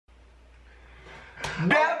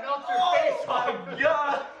That melts your face off. Oh my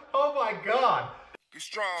god! Oh my god! Be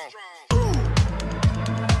strong.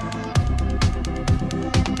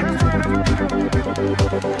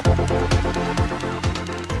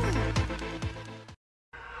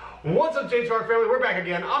 What's up, J2R family? We're back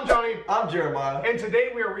again. I'm Johnny. I'm Jeremiah. And today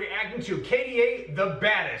we are reacting to KDA The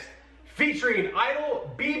Baddest, featuring I-DLE,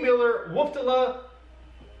 B Miller, Wolftyla.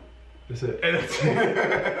 That's it. And that's it.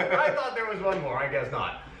 I thought there was one more. I guess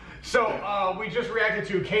not. So we just reacted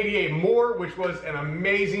to KDA More, which was an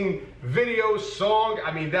amazing video song.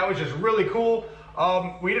 I mean, that was just really cool.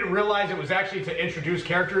 We didn't realize it was actually to introduce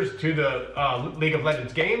characters to the League of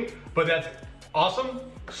Legends game, but that's awesome.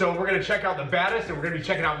 So we're gonna check out The Baddest, and we're gonna be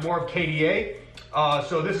checking out more of KDA.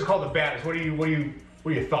 So this is called The Baddest. What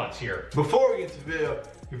are your thoughts here? Before we get to the video,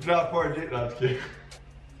 if you're not part of J, no, I'm just kidding.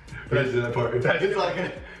 That's that part. It's all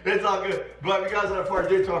good. It's all good. But if you guys are not part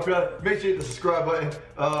of J2R, make sure you hit the subscribe button.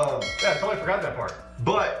 Yeah, I totally forgot that part.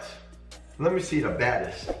 But let me see the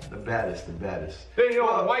baddest. The baddest. The baddest. Then, you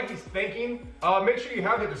know, while he's thinking, make sure you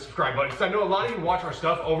have hit the subscribe button, because I know a lot of you watch our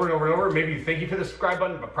stuff over and over and over. Maybe you think you've hit the subscribe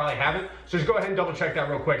button, but probably haven't. So just go ahead and double check that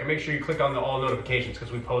real quick, and make sure you click on the all notifications,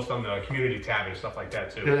 because we post on the community tab and stuff like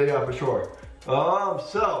that too. Yeah, for sure.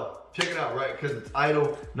 So check it out, right? Because it's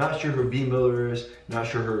I-DLE. Not sure who B Miller is. Not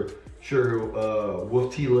sure who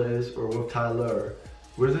Wolftyla is, or Wolftyla, or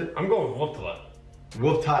what is it? I'm going with Wolftyla.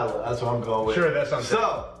 Wolftyla. That's what I'm going with. Sure, that sounds good.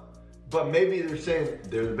 So. But maybe they're saying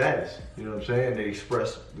they're the baddest, you know what I'm saying? They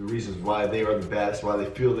express the reasons why they are the baddest, why they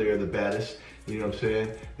feel they are the baddest, you know what I'm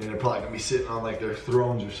saying? And they're probably gonna be sitting on like their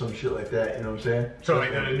thrones or some shit like that, you know what I'm saying? So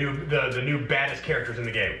like the new baddest characters in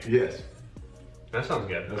the game. Yes. That sounds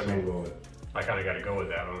good. That's what I'm going with. I kind of got to go with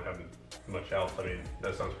that. I don't have much else. I mean,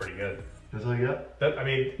 that sounds pretty good. That's all you got? That, I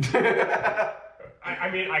mean, I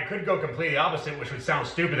mean, I could go completely opposite, which would sound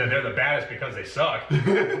stupid that they're the baddest because they suck.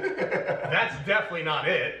 That's definitely not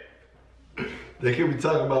it. They could be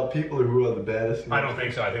talking about people who are the baddest. You know? I don't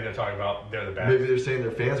think so. I think they're talking about they're the baddest. Maybe they're saying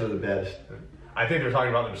their fans are the baddest. I think they're talking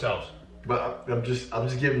about themselves. But I'm just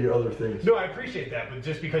giving you other things. No, I appreciate that, but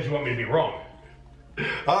just because you want me to be wrong.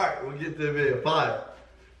 All right, we'll get to the video. 5.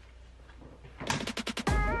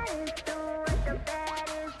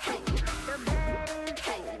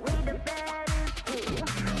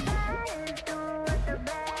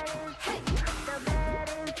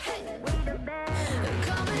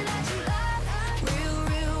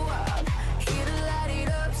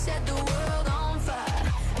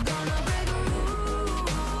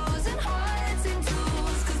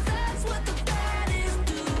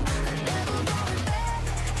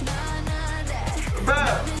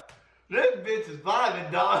 This bitch is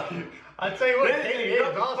vibing, dog. I tell you what,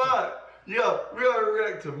 KDA is awesome. Yo, we gotta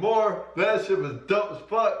react to more. That shit was dope as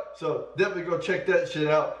fuck. So definitely go check that shit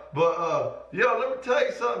out. But yo, let me tell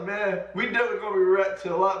you something, man. We definitely gonna be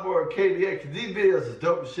reacting to a lot more of KDA, because these videos is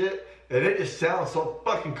dope as shit, and it just sounds so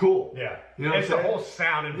fucking cool. Yeah, you know, it's the whole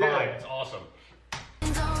sound and vibe. Yeah. It's awesome.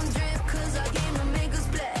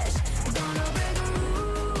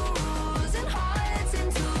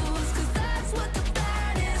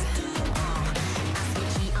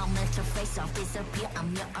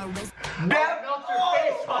 That melts your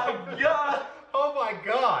face off. God. Oh my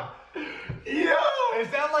god. Yo. Is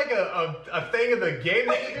that like a thing in the game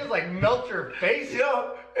that you just like melt your face?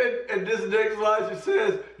 Yo. And this next line just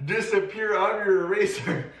says, disappear on your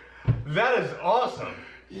eraser. That is awesome.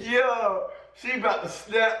 Yo. She about to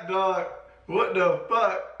snap, dog. What the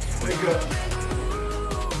fuck? Wake up.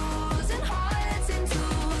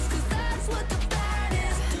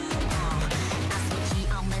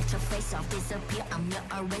 Disappear, I'm your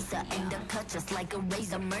eraser. Ain't the cut just like a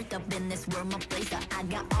razor. Murked up in this world, my place. I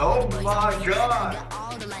got all my god. I got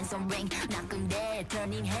all the lines on ring. Knocking dead,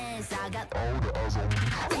 turning heads. I got all the eyes on me.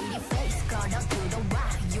 Baby face, got up to the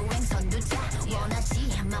rock. 유행 선두자.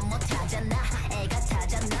 원하지만 못하잖아. 애가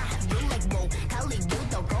타잖아. You like whoa,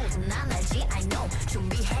 할리우드도 gold. 난 알지, I know.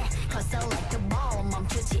 준비해, cause I like the ball.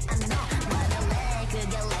 멈추지 않아. 말할래,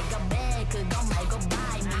 그게 like a bag. 그거 말고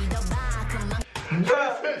bye. 믿어봐, 그만.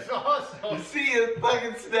 This is awesome. You see it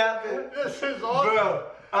fucking snapping? This is awesome. Bro,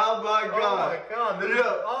 oh my god. Oh my god, this is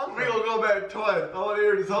awesome. We gonna go back twice. I wanna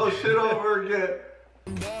hear this whole shit over again.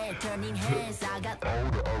 Turning heads, I got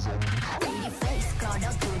all the eyes on me. Baby face, got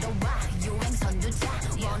up to the rock. 유행 선두자.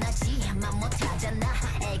 원하지만 못하잖아.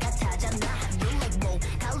 애가 타잖아. You like whoa,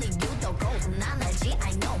 할리우드도 gold. 난 알지, I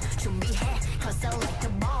know. 준비해, cause I like the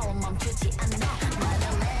ball. 멈추지 않아.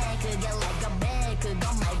 말할래, 그게 like a bag. 그거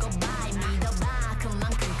말고 bye. 믿어봐,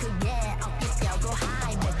 그만큼 크게. 어깨 펴고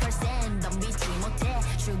high. 100% 덤비지 못해.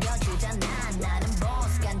 죽여주잖아. 나는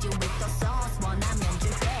boss. 간지 with the sauce. 원하면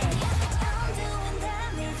줄게.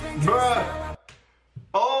 Bruh,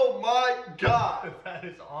 God. That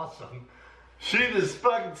is awesome. She just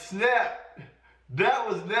fucking snapped. That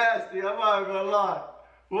was nasty, I'm not gonna lie.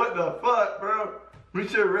 What the fuck, bro? We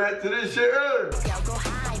should react to this shit earlier.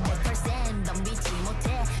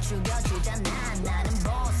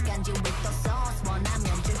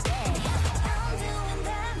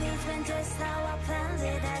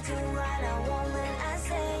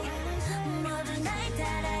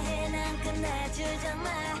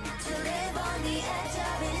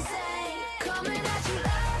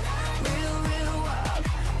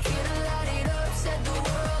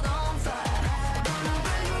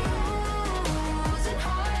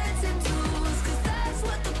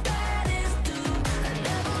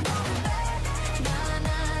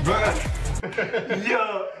 Bruh.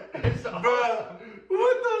 Yo. Bruh.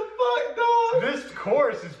 What the fuck, dog? This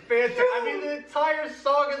chorus is fantastic. I mean, the entire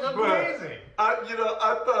song is amazing. Bruh,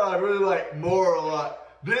 I thought I really liked More a lot.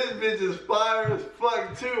 This bitch is fire as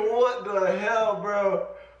fuck too. What the hell, bro?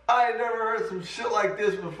 I ain't never heard some shit like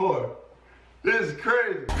this before. This is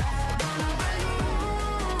crazy.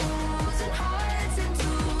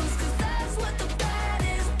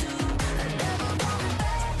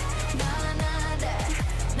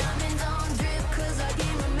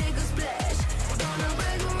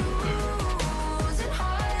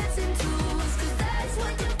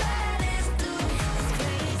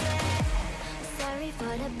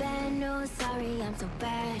 Sorry, I'm so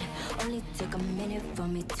bad. Only took a minute for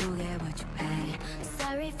me to get what you had.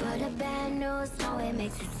 Sorry for the bad news, no, it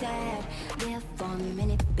makes you sad. Yeah, for a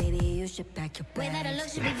minute, baby, you should pack your bags. Way that look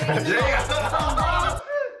should be very That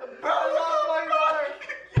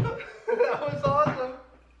was awesome.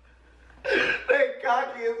 They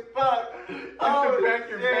cocky as fuck. Oh, pack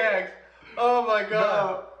your bags. Oh my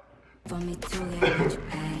god. For me to get what you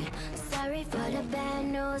had. Sorry for the bad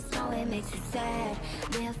news, no, it makes you sad.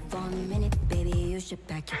 Yeah, for a minute, baby, you should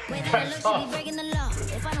pack your bags. Way that look should be breaking the law.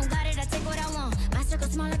 If I don't got it, I take what I want. My circle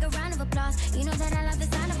small like a round of applause. You know that I love the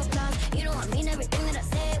sound of applause. You know I mean everything that I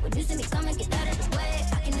said. When you see me coming, get out of the way.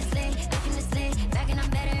 Back in the sleigh, back and I'm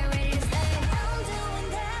better and ready to stay. I'm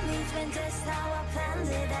doing damage when just how I planned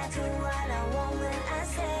it. I do what I want when I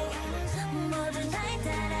say. 모든 night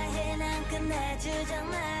that I hit, 난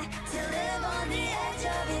끝내주잖아. To live on the edge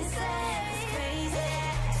of insane. It's crazy.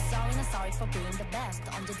 Sorry, not sorry for being the best.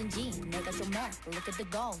 언제든지 내가 좀 해. Look at the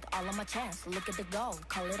gold, all on my chest. Look at the gold,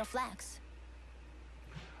 call it a flex.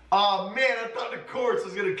 Oh man, I thought the chorus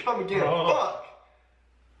was gonna come again. Oh. Fuck.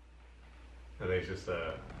 I think it's just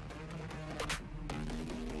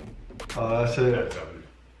Oh, that's it.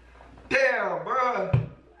 Damn, bro.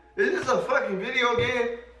 Is this a fucking video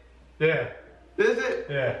game? Yeah. Is it?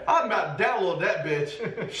 Yeah. I'm about to download that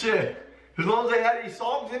bitch. Shit. As long as they had these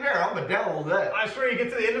songs in there, I'm gonna download that. I swear you get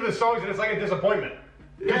to the end of the songs and it's like a disappointment.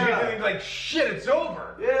 Because you get to think like, shit, it's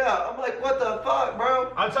over. Yeah, I'm like, what the fuck,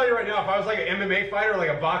 bro? I'll tell you right now, if I was like an MMA fighter, like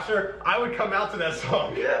a boxer, I would come out to that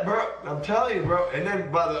song. Yeah, bro. I'm telling you, bro. And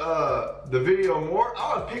then by the video More,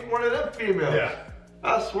 I would pick one of them females. Yeah.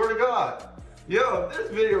 I swear to God. Yo,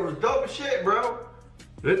 this video was dope as shit, bro.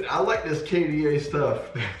 I like this KDA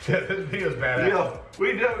stuff. This video's badass. Yo,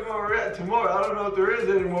 we definitely gonna react to more. I don't know if there is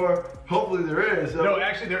anymore. Hopefully there is. No,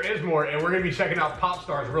 actually there is more, and we're gonna be checking out Pop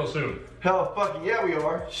Stars real soon. Hell fucking yeah we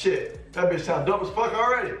are. Shit. That bitch sound dope as fuck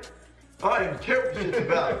already. I don't even care what shit's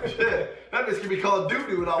about. Shit. That bitch can be called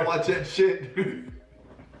doo-doo when I watch that shit.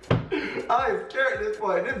 I don't even care at this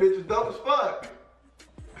point. This bitch is dope as fuck.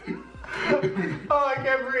 Oh, I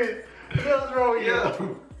can't breathe. What's wrong with you?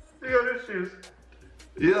 Yo. You got issues.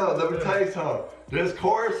 Yo, let me tell you something. This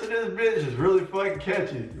chorus in this bitch is really fucking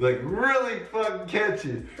catchy. Like, really fucking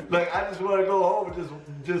catchy. Like, I just want to go home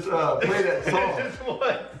and just play that song. Just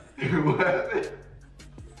what? What happened?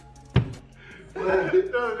 What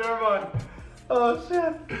happened? No, never mind. Oh,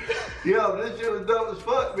 shit. Yo, this shit was dope as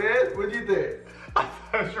fuck, man. What do you think? I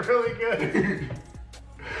thought it was really good.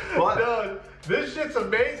 What? No, this shit's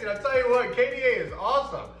amazing. I tell you what, KDA is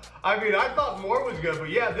awesome. I mean, I thought More was good, but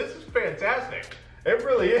yeah, this is fantastic. It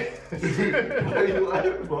really is. What are you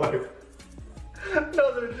laughing for? No,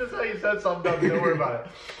 it's just how you said something. Don't worry about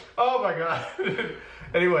it. Oh my god.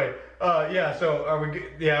 Anyway, yeah. So are we?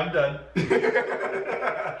 Yeah, I'm done.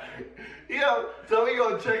 Yo, so we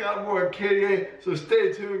gonna check out more of KDA. So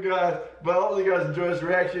stay tuned, guys. But I hope you guys enjoyed this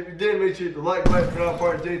reaction. If you did, make sure you hit the like button. If you're not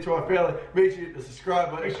part of the J2R family, make sure you hit the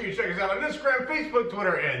subscribe button. Make sure you check us out on Instagram, Facebook,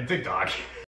 Twitter, and TikTok.